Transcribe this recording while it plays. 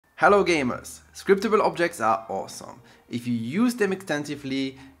Hello gamers! Scriptable objects are awesome. If you use them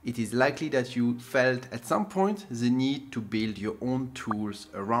extensively, it is likely that you felt at some point the need to build your own tools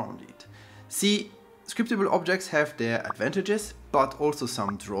around it. See, scriptable objects have their advantages, but also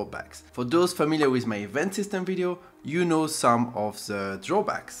some drawbacks. For those familiar with my event system video, you know some of the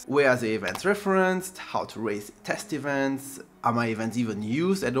drawbacks. Where are the events referenced, how to raise test events, are my events even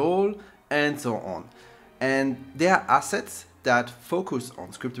used at all, and so on. And there are assets that focus on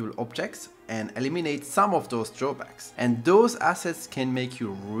scriptable objects and eliminate some of those drawbacks. And those assets can make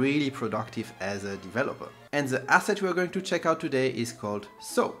you really productive as a developer. And the asset we're going to check out today is called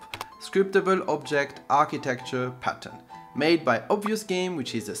SOAP, Scriptable Object Architecture Pattern. Made by Obvious Game,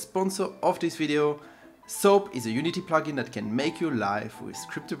 which is the sponsor of this video. SOAP is a Unity plugin that can make your life with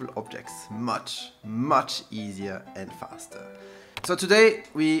scriptable objects much easier and faster. So today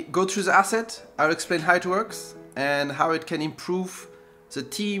we go through the asset, I'll explain how it works and how it can improve the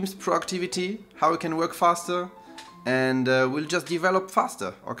team's productivity, how it can work faster, and we'll just develop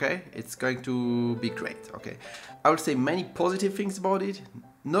faster, okay? It's going to be great, okay? I will say many positive things about it,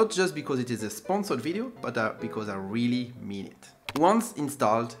 not just because it is a sponsored video, but because I really mean it. Once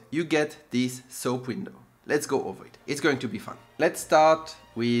installed, you get this SOAP window. Let's go over it. It's going to be fun. Let's start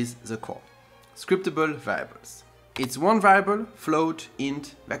with the core. Scriptable variables. It's one variable, float,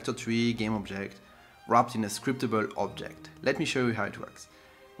 int, vector tree, game object, wrapped in a scriptable object. Let me show you how it works.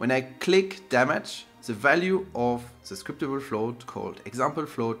 When I click damage, the value of the scriptable float called example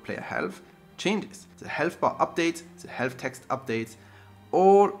float player health changes. The health bar updates, the health text updates,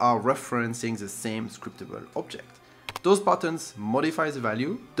 all are referencing the same scriptable object. Those buttons modify the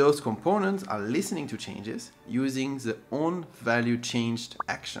value. Those components are listening to changes using the onValueChanged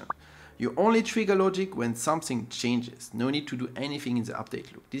action. You only trigger logic when something changes. No need to do anything in the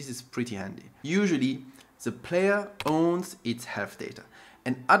update loop. This is pretty handy. Usually, the player owns its health data,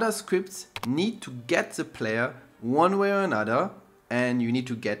 and other scripts need to get the player one way or another, and you need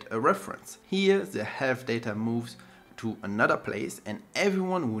to get a reference. Here, the health data moves to another place, and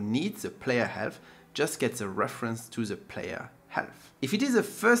everyone who needs the player health just gets a reference to the player health. If it is the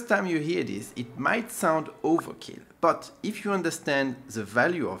first time you hear this, it might sound overkill, but if you understand the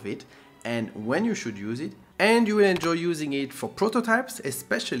value of it and when you should use it, and you will enjoy using it for prototypes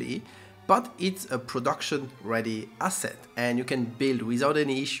especially, but it's a production ready asset and you can build without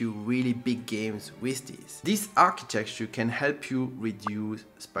any issue really big games with this. This architecture can help you reduce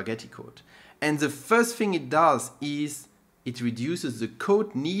spaghetti code. And the first thing it does is it reduces the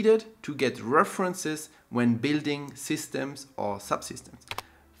code needed to get references when building systems or subsystems.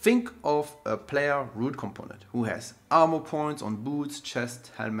 Think of a player root component who has armor points on boots,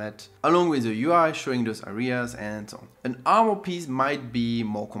 chest, helmet, along with a UI showing those areas and so on. An armor piece might be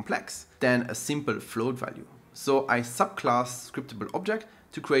more complex than a simple float value. So I subclass scriptable object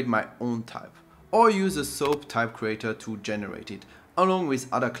to create my own type, or use a SOAP type creator to generate it, along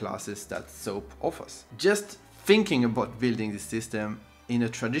with other classes that SOAP offers. Just thinking about building this system in a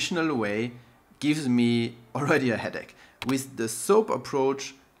traditional way gives me already a headache. With the SOAP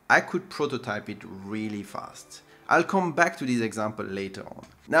approach, I could prototype it really fast. I'll come back to this example later on.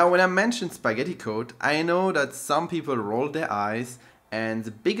 Now, when I mention spaghetti code, I know that some people roll their eyes, and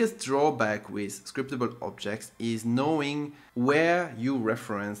the biggest drawback with scriptable objects is knowing where you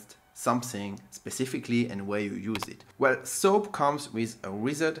referenced something specifically and where you use it. Well, SOAP comes with a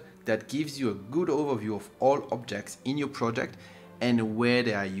wizard that gives you a good overview of all objects in your project and where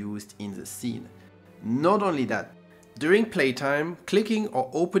they are used in the scene. Not only that, during playtime, clicking or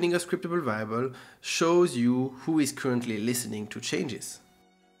opening a scriptable variable shows you who is currently listening to changes.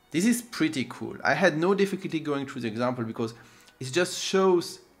 This is pretty cool. I had no difficulty going through the example because it just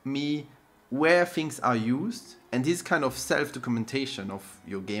shows me where things are used, and this kind of self-documentation of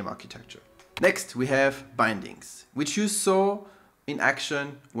your game architecture. Next, we have bindings, which you saw in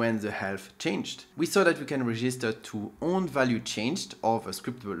action when the health changed. We saw that we can register to onValueChanged of a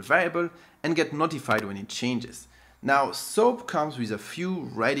scriptable variable and get notified when it changes. Now, SOAP comes with a few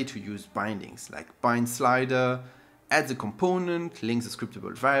ready-to-use bindings, like bind slider, add the component, link the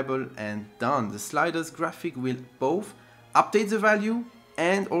scriptable variable, and done. The slider's graphic will both update the value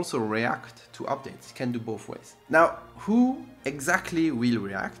and also react to updates. It can do both ways. Now, who exactly will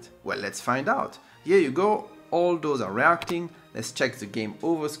react? Well, let's find out. Here you go, all those are reacting. Let's check the game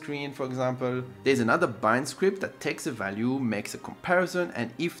over screen, for example. There's another bind script that takes a value, makes a comparison,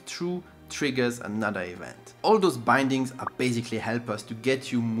 and if true, triggers another event. All those bindings are basically help us to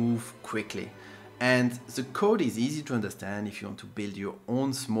get you move quickly. And the code is easy to understand if you want to build your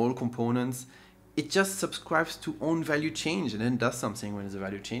own small components. it just subscribes to own value change and then does something when the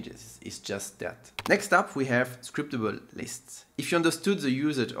value changes. It's just that. Next up, we have scriptable lists. If you understood the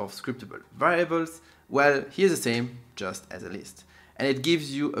usage of scriptable variables, well, here's the same, just as a list. And it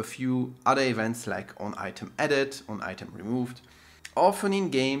gives you a few other events like on item added, on item removed. Often in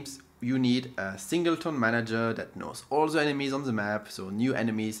games, you need a singleton manager that knows all the enemies on the map, so new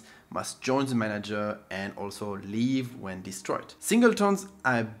enemies must join the manager and also leave when destroyed. Singletons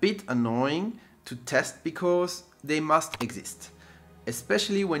are a bit annoying to test because they must exist,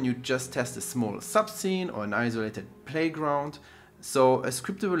 especially when you just test a small subscene or an isolated playground. So a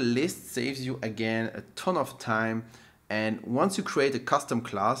scriptable list saves you again a ton of time, and once you create a custom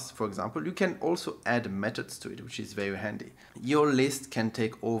class, for example, you can also add methods to it, which is very handy. Your list can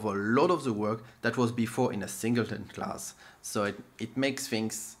take over a lot of the work that was before in a singleton class, so it makes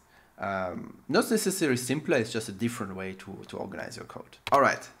things not necessarily simpler, it's just a different way to organize your code.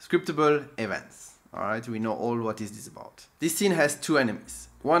 Alright, scriptable events. Alright, we know all what is this about. This scene has two enemies.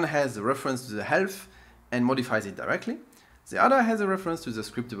 One has a reference to the health and modifies it directly. The other has a reference to the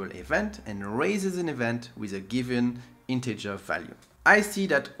scriptable event and raises an event with a given integer value. I see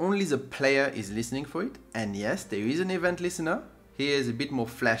that only the player is listening for it, and yes, there is an event listener. Here is a bit more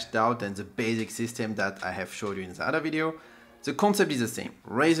fleshed out than the basic system that I have showed you in the other video. The concept is the same.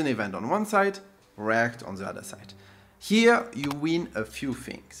 Raise an event on one side, react on the other side. Here you win a few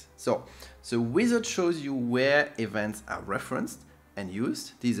things. So the wizard shows you where events are referenced and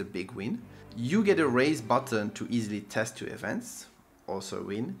used. This is a big win. You get a raise button to easily test your events, also a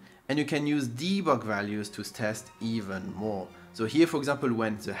win. And you can use debug values to test even more. So here, for example,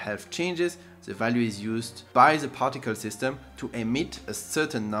 when the health changes, the value is used by the particle system to emit a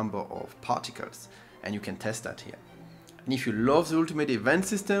certain number of particles. And you can test that here. And if you love the ultimate event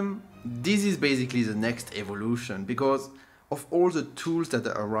system, this is basically the next evolution because of all the tools that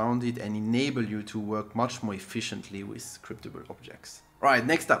are around it and enable you to work much more efficiently with scriptable objects. Right,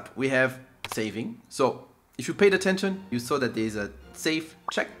 next up, we have saving. So if you paid attention, you saw that there is a save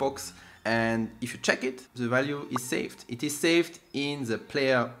checkbox, and if you check it, the value is saved. It is saved in the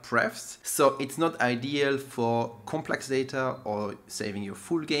player prefs, so it's not ideal for complex data or saving your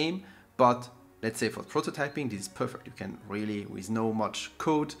full game, but let's say for prototyping, this is perfect. You can really, with no much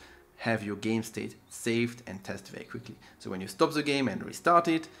code, have your game state saved and test very quickly. So when you stop the game and restart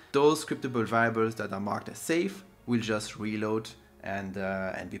it, those scriptable variables that are marked as safe will just reload and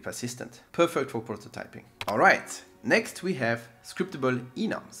be persistent. Perfect for prototyping. All right, next we have scriptable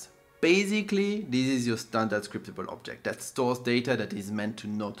enums. Basically, this is your standard scriptable object that stores data that is meant to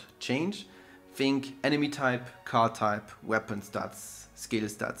not change. Think enemy type, card type, weapon stats, skill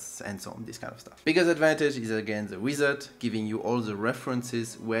stats, and so on, this kind of stuff. Biggest advantage is again the wizard, giving you all the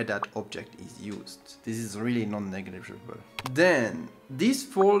references where that object is used. This is really non-negligible. Then, this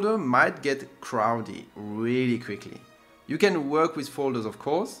folder might get crowded really quickly. You can work with folders, of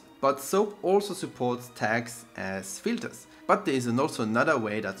course, but SOAP also supports tags as filters. But there is also another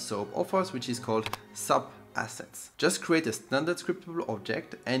way that SOAP offers, which is called sub-assets. Just create a standard scriptable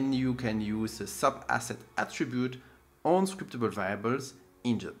object and you can use the sub-asset attribute on scriptable variables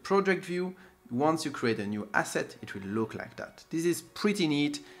in the project view. Once you create a new asset, it will look like that. This is pretty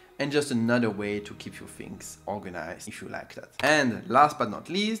neat and just another way to keep your things organized if you like that. And last but not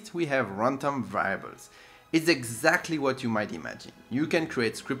least, we have runtime variables. It's exactly what you might imagine. You can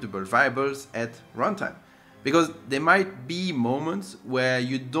create scriptable variables at runtime because there might be moments where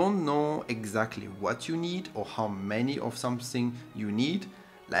you don't know exactly what you need or how many of something you need.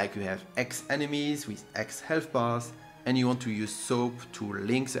 Like you have X enemies with X health bars and you want to use SOAP to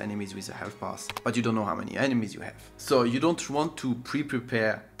link the enemies with the health bars, but you don't know how many enemies you have. So you don't want to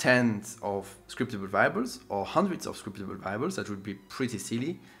pre-prepare tens of scriptable variables or hundreds of scriptable variables. That would be pretty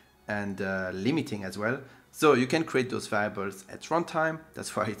silly and limiting as well. So you can create those variables at runtime.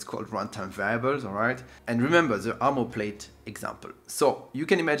 That's why it's called runtime variables, all right? And remember the armor plate example. So you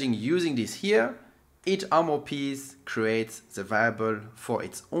can imagine using this here. Each armor piece creates the variable for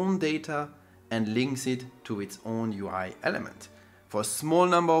its own data and links it to its own UI element. For a small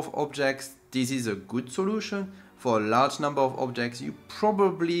number of objects, this is a good solution. For a large number of objects, you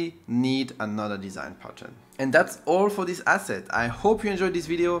probably need another design pattern. And that's all for this asset. I hope you enjoyed this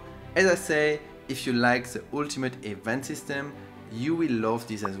video. As I say, if you like the ultimate event system, you will love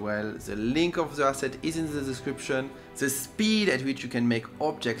this as well. The link of the asset is in the description. The speed at which you can make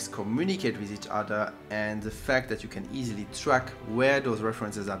objects communicate with each other and the fact that you can easily track where those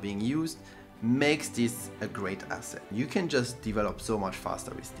references are being used makes this a great asset. You can just develop so much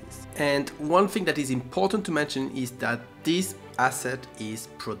faster with this. And one thing that is important to mention is that this asset is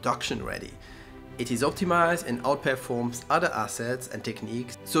production ready. It is optimized and outperforms other assets and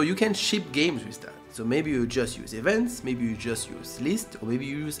techniques, so you can ship games with that. So maybe you just use events, maybe you just use lists, or maybe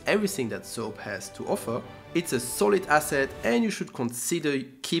you use everything that SOAP has to offer. It's a solid asset and you should consider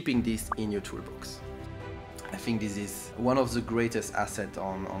keeping this in your toolbox. I think this is one of the greatest assets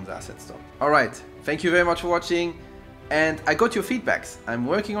on the asset store. Alright, thank you very much for watching, and I got your feedbacks. I'm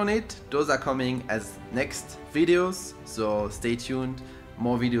working on it. Those are coming as next videos, so stay tuned.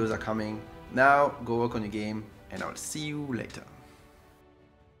 More videos are coming. Now go work on your game and I'll see you later.